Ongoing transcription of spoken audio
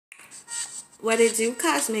What it do,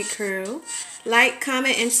 Cosmic Crew? Like,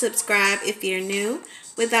 comment, and subscribe if you're new.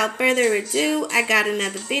 Without further ado, I got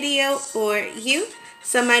another video for you.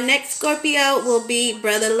 So my next Scorpio will be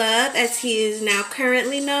Brother Love, as he is now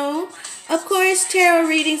currently known. Of course, tarot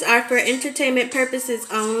readings are for entertainment purposes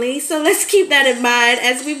only, so let's keep that in mind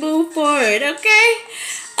as we move forward, okay?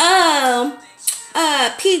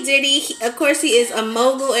 P. Diddy, of course, he is a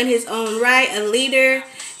mogul in his own right, a leader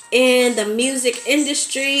in the music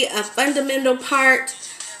industry, a fundamental part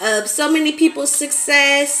of so many people's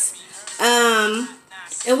success.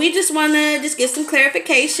 And we just want to get some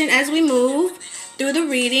clarification as we move through the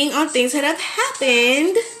reading on things that have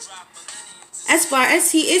happened as far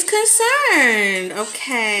as he is concerned.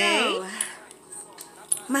 Okay. So,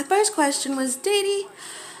 my first question was, Diddy,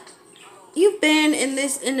 you've been in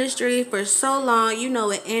this industry for so long, you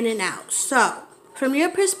know it in and out. So, from your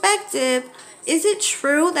perspective, is it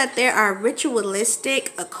true that there are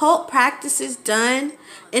ritualistic occult practices done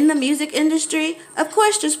in the music industry? Of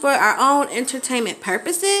course, just for our own entertainment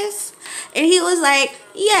purposes. And he was like,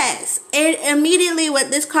 yes. And immediately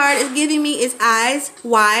what this card is giving me is eyes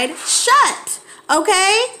wide shut.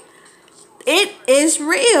 Okay? It is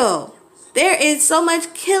real. There is so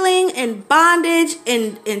much killing and bondage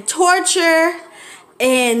and torture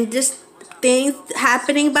and just things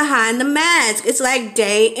happening behind the mask. It's like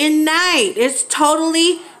day and night. It's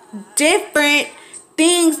totally different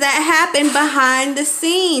things that happen behind the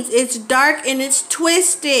scenes. It's dark and it's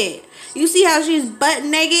twisted. You see how she's butt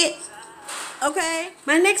naked? Okay.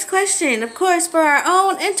 My next question, of course, for our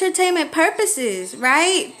own entertainment purposes,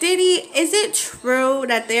 right? Diddy, is it true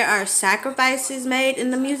that there are sacrifices made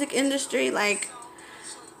in the music industry? Like,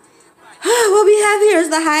 what we have here is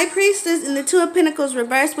the High Priestess and the Two of Pentacles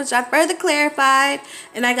reversed, which I further clarified,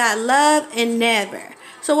 and I got love and never.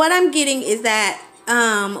 So what I'm getting is that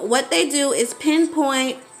what they do is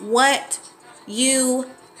pinpoint what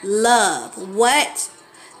you love, what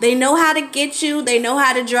they know how to get you. They know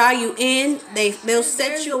how to draw you in. They'll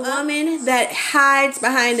set you a woman that hides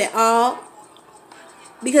behind it all.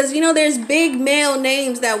 Because, you know, there's big male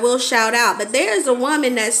names that will shout out. But there's a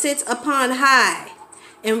woman that sits upon high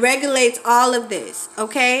and regulates all of this.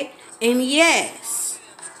 Okay? And yes,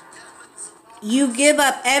 you give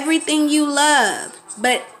up everything you love.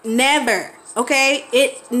 But never. Okay?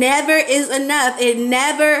 It never is enough. It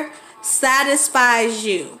never satisfies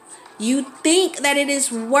you. You think that it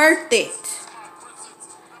is worth it,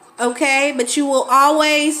 okay? But you will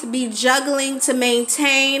always be juggling to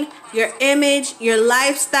maintain your image, your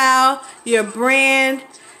lifestyle, your brand,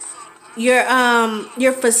 your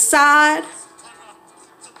facade.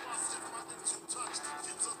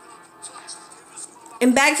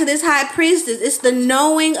 And back to this High Priestess, it's the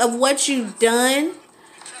knowing of what you've done,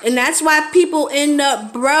 and that's why people end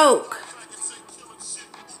up broke.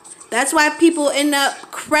 That's why people end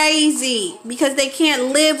up crazy, because they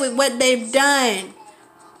can't live with what they've done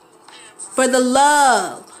for the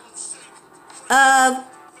love of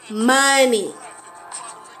money.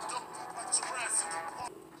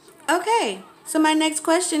 Okay, so my next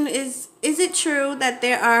question is it true that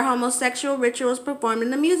there are homosexual rituals performed in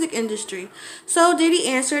the music industry? So Diddy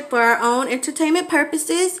answered for our own entertainment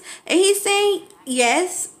purposes, and he's saying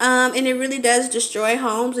yes, and it really does destroy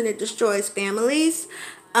homes and it destroys families.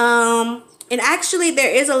 And actually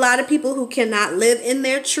there is a lot of people who cannot live in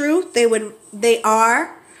their truth. They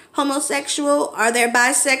are homosexual or they're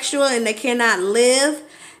bisexual and they cannot live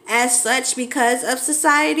as such because of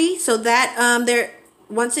society. So that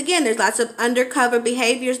once again, there's lots of undercover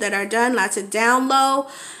behaviors that are done, lots of down low.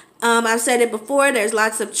 I've said it before, there's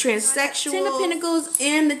lots of transsexual. Ten of Pentacles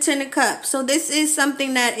and the Ten of Cups. So this is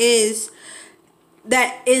something that is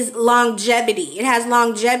longevity. It has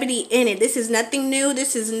longevity in it. This is nothing new.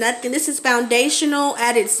 This is nothing. This is foundational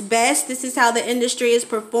at its best. This is how the industry is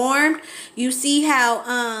performed. You see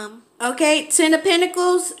how, okay, Ten of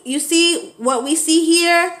Pentacles, you see what we see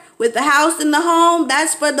here with the house and the home,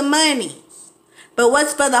 that's for the money. But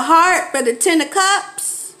what's for the heart, for the Ten of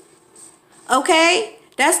Cups, okay,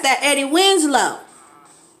 that's that Eddie Winslow.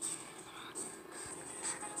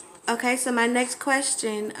 Okay, so my next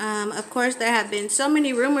question, of course, there have been so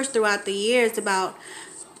many rumors throughout the years about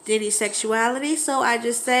Diddy's sexuality, so I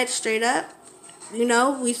just said straight up, you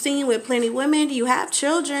know, we've seen with plenty of women, you have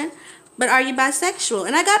children, but are you bisexual?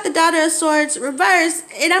 And I got the Daughter of Swords reversed,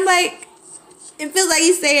 and I'm like, it feels like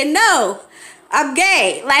he's saying, no, I'm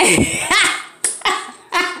gay. Like,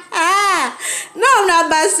 no, I'm not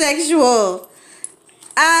bisexual.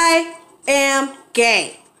 I am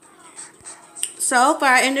gay. So, for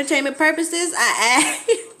our entertainment purposes, I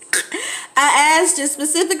asked just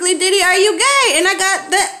specifically, Diddy, are you gay? And I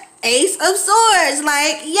got Ace of Swords.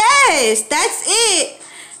 Like, yes, that's it.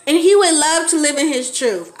 And he would love to live in his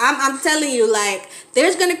truth. I'm telling you, like,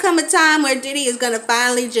 there's going to come a time where Diddy is going to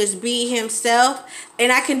finally just be himself.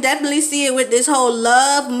 And I can definitely see it with this whole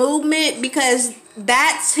love movement, because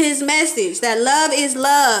that's his message. That love is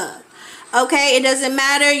love. Okay? It doesn't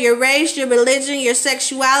matter your race, your religion, your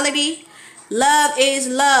sexuality. Love is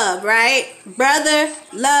love, right? Brother,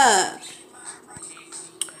 love.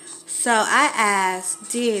 So I asked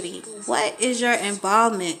Diddy, what is your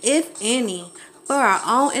involvement, if any, for our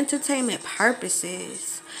own entertainment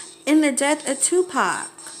purposes in the death of Tupac?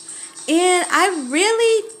 And I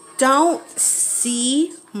really don't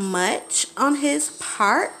see much on his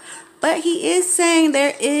part, but he is saying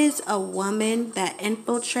there is a woman that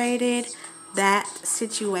infiltrated that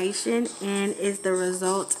situation and is the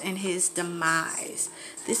result in his demise.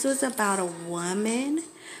 This was about a woman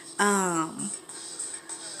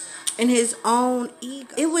in his own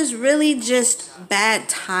ego. It was really just bad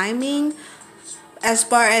timing as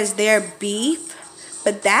far as their beef,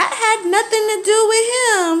 but that had nothing to do with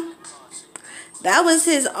him. That was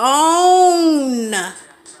his own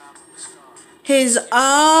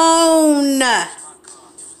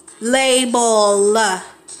label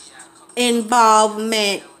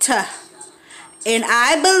involvement. And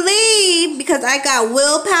I believe, because I got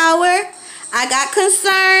willpower, I got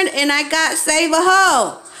concerned, and I got save a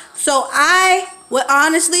hoe. So I would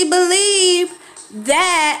honestly believe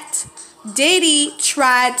that Diddy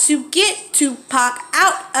tried to get Tupac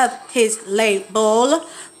out of his label,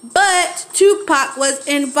 but Tupac was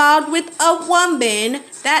involved with a woman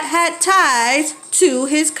that had ties to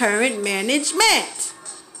his current management.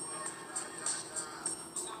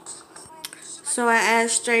 So I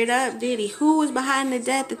asked straight up, Diddy, who was behind the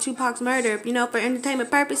death of Tupac's murder, for entertainment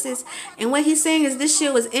purposes? And what he's saying is this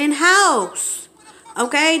shit was in-house.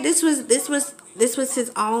 Okay, this was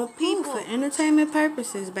his own people for entertainment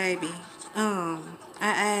purposes, baby. I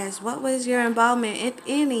asked, what was your involvement, if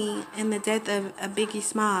any, in the death of Biggie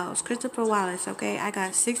Smalls, Christopher Wallace? Okay, I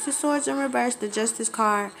got 6 of Swords in reverse, the Justice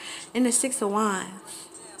card, and the 6 of Wands.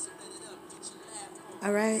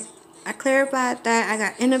 All right, I clarified that. I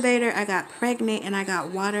got Innovator, I got Pregnant, and I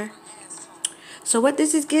got Water. So what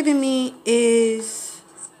this is giving me is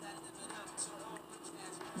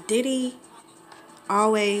Diddy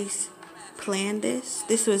always planned this.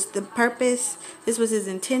 This was the purpose. This was his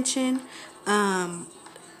intention.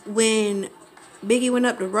 When Biggie went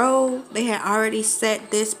up the road, they had already set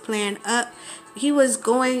this plan up. It was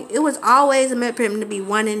always meant for him to be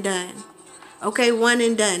one and done. Okay, one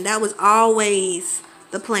and done. That was always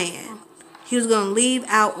the plan. He was going to leave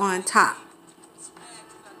out on top.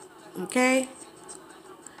 Okay?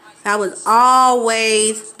 That was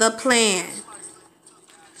always the plan.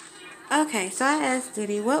 Okay, so I asked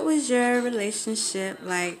Diddy, what was your relationship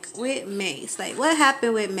like with Mace? Like, what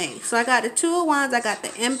happened with Mace? So I got the 2 of Wands, I got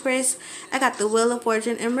the Empress, I got the Wheel of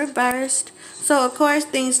Fortune in reversed. So, of course,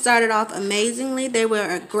 things started off amazingly. They were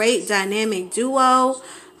a great dynamic duo.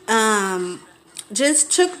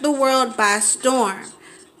 Just took the world by storm.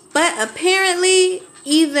 But apparently,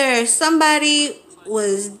 either somebody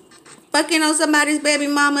was fucking on somebody's baby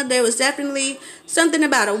mama. There was definitely something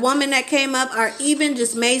about a woman that came up, or even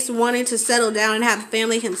just Mace wanting to settle down and have a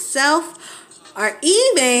family himself, or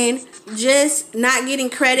even just not getting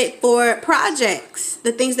credit for projects,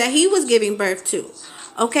 the things that he was giving birth to.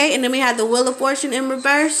 Okay, and then we had the Wheel of Fortune in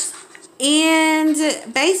reverse. And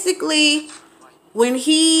basically, when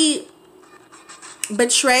he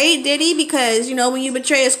betrayed Diddy, because, when you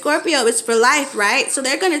betray a Scorpio, it's for life, right? So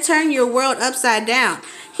they're going to turn your world upside down.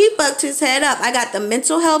 He fucked his head up. I got the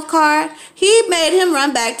mental health card. He made him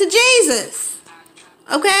run back to Jesus.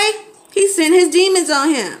 Okay? He sent his demons on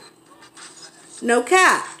him. No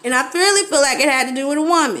cap. And I really feel like it had to do with a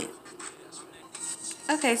woman.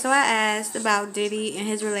 Okay, so I asked about Diddy and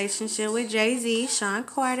his relationship with Jay-Z, Sean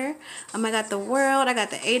Carter. I got the World, I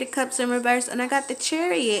got the 8 of Cups in reverse, and I got the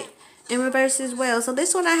Chariot in reverse as well. So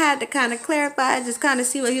this one I had to kind of clarify, just kind of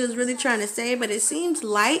see what he was really trying to say, but it seems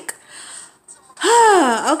like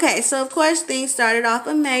okay, so of course things started off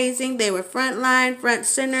amazing. They were frontline, front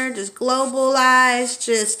center, just globalized,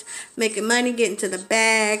 just making money, getting to the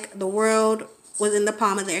bag. The world was in the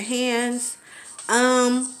palm of their hands.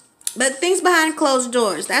 But things behind closed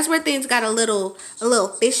doors, that's where things got a little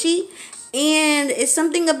fishy. And it's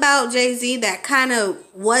something about Jay-Z that kind of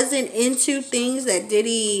wasn't into things that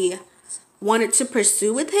Diddy wanted to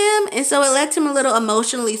pursue with him, and so it left him a little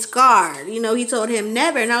emotionally scarred. He told him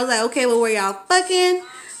never, and I was like, okay, well, were y'all fucking?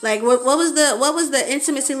 Like, what was the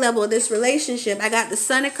intimacy level of this relationship? I got the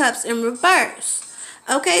Son of Cups in reverse.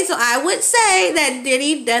 Okay, so I would say that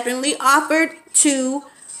Diddy definitely offered to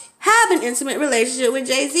have an intimate relationship with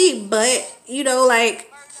Jay-Z. But, you know, like,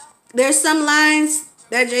 there's some lines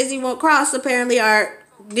that Jay-Z won't cross, apparently, are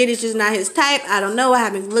Diddy's just not his type. I don't know. I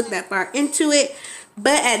haven't looked that far into it.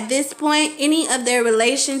 But at this point, any of their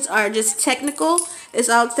relations are just technical. It's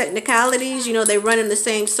all technicalities. You know, they run in the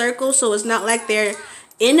same circle, so it's not like they're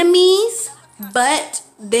enemies. But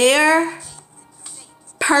their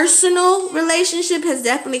personal relationship has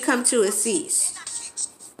definitely come to a cease.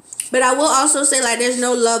 But I will also say, like, there's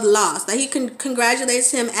no love lost. Like, he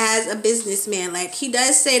congratulates him as a businessman. Like, he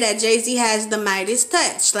does say that Jay-Z has the Midas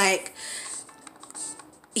touch. Like,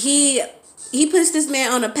 he puts this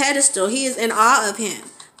man on a pedestal. He is in awe of him.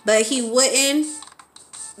 But he wouldn't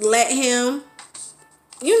let him,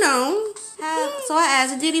 you know. So I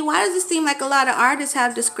asked Diddy, why does it seem like a lot of artists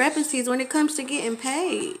have discrepancies when it comes to getting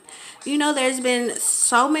paid? You know, there's been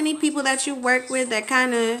so many people that you work with that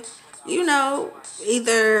kind of, you know,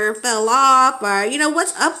 either fell off or, you know,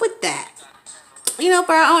 what's up with that? You know,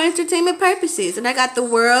 for our own entertainment purposes. And I got The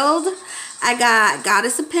World, I got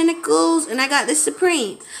Goddess of Pentacles, and I got the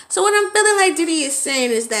Supreme. So what I'm feeling like Diddy is saying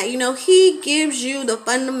is that, you know, he gives you the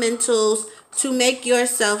fundamentals to make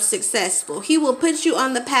yourself successful. He will put you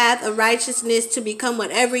on the path of righteousness to become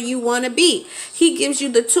whatever you want to be. He gives you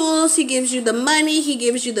the tools, he gives you the money, he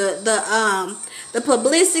gives you the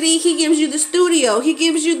publicity, he gives you the studio, he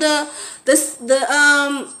gives you the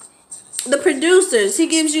producers, he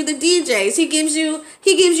gives you the DJs, he gives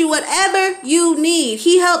you whatever you need.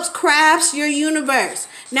 He helps crafts your universe.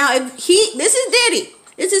 Now, this is Diddy.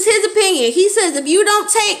 This is his opinion. He says if you don't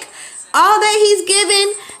take all that he's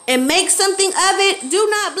given and make something of it, do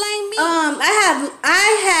not blame me.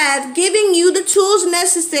 I have given you the tools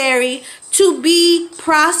necessary to be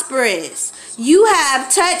prosperous. You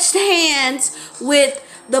have touched hands with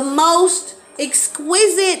the most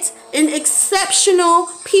exquisite and exceptional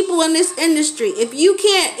people in this industry. If you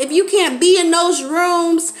can't be in those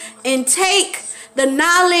rooms and take the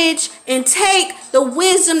knowledge and take the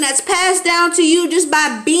wisdom that's passed down to you just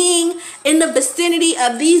by being in the vicinity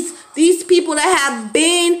of these people that have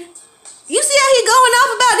been, you see how he going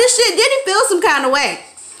off about this shit? Did he feel some kind of way?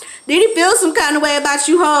 Did he feel some kind of way about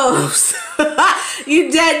you hoes?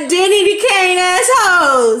 You Diddy Kane ass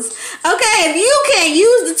hoes. Okay, if you can't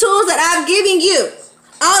use the tools that I've given you,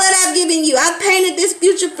 all that I've given you, I've painted this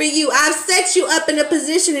future for you, I've set you up in a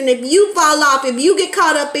position, and if you fall off, if you get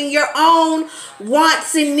caught up in your own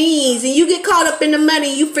wants and needs, and you get caught up in the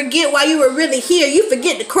money, you forget why you were really here, you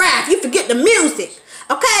forget the craft, you forget the music,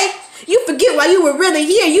 okay? You forget why you were really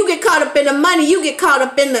here, you get caught up in the money, you get caught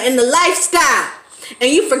up in the lifestyle,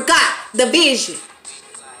 and you forgot the vision.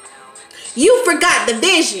 You forgot the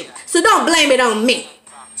vision, so don't blame it on me.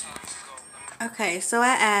 Okay, so I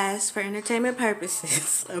asked for entertainment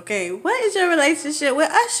purposes. Okay, what is your relationship with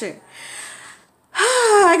Usher?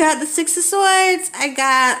 I got the Six of Swords, I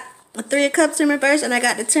got the Three of Cups in reverse, and I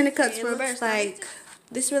got the Ten of Cups in reverse. Like,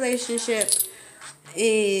 this relationship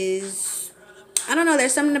is, I don't know,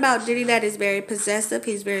 there's something about Diddy that is very possessive.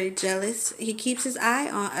 He's very jealous. He keeps his eye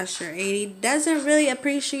on Usher, and he doesn't really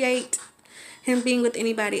appreciate him being with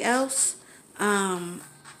anybody else.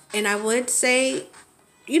 And I would say,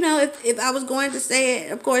 you know, if I was going to say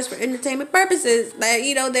it, of course, for entertainment purposes, like,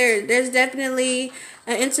 you know, there's definitely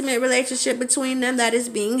an intimate relationship between them that is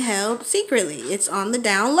being held secretly. It's on the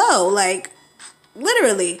down low. Like,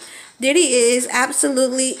 literally, Diddy is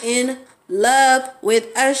absolutely in love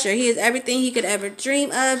with Usher. He is everything he could ever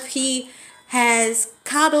dream of. He has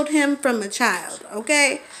coddled him from a child,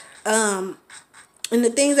 okay? And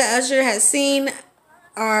the things that Usher has seen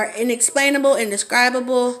are inexplainable,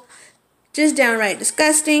 indescribable, just downright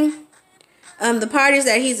disgusting. The parties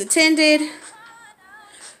that he's attended,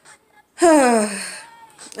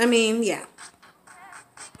 I mean, yeah.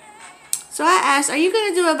 So I asked, are you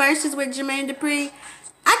going to do a versus with Jermaine Dupri?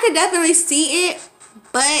 I could definitely see it,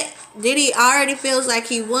 but Diddy already feels like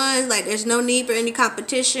he won. Like, there's no need for any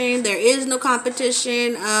competition. There is no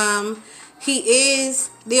competition. He is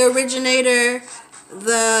the originator,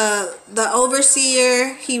 the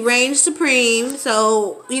overseer. He reigns supreme,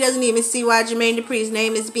 so he doesn't even see why Jermaine Dupri's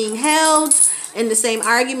name is being held in the same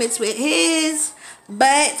arguments with his.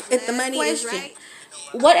 But if the money is right,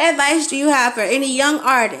 what advice do you have for any young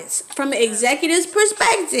artists from an executive's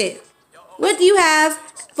perspective? What do you have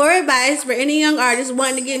for advice for any young artists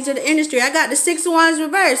wanting to get into the industry? I got the Six of Wands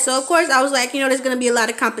reversed, so of course I was like, you know, there's gonna be a lot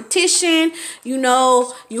of competition. You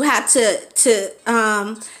know, you have to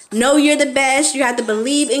know you're the best. You have to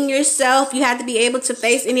believe in yourself. You have to be able to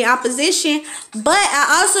face any opposition. But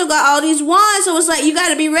I also got all these wands, so it's like you got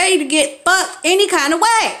to be ready to get fucked any kind of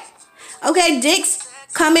way. Okay, dicks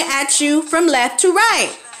coming at you from left to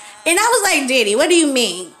right. And I was like, Diddy, what do you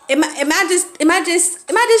mean? Am I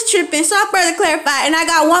just tripping? So I further clarified, and I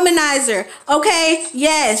got womanizer. Okay,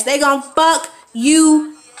 yes, they gonna fuck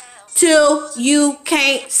you till you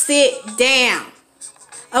can't sit down.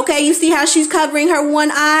 Okay, you see how she's covering her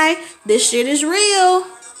one eye? This shit is real.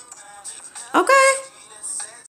 Okay.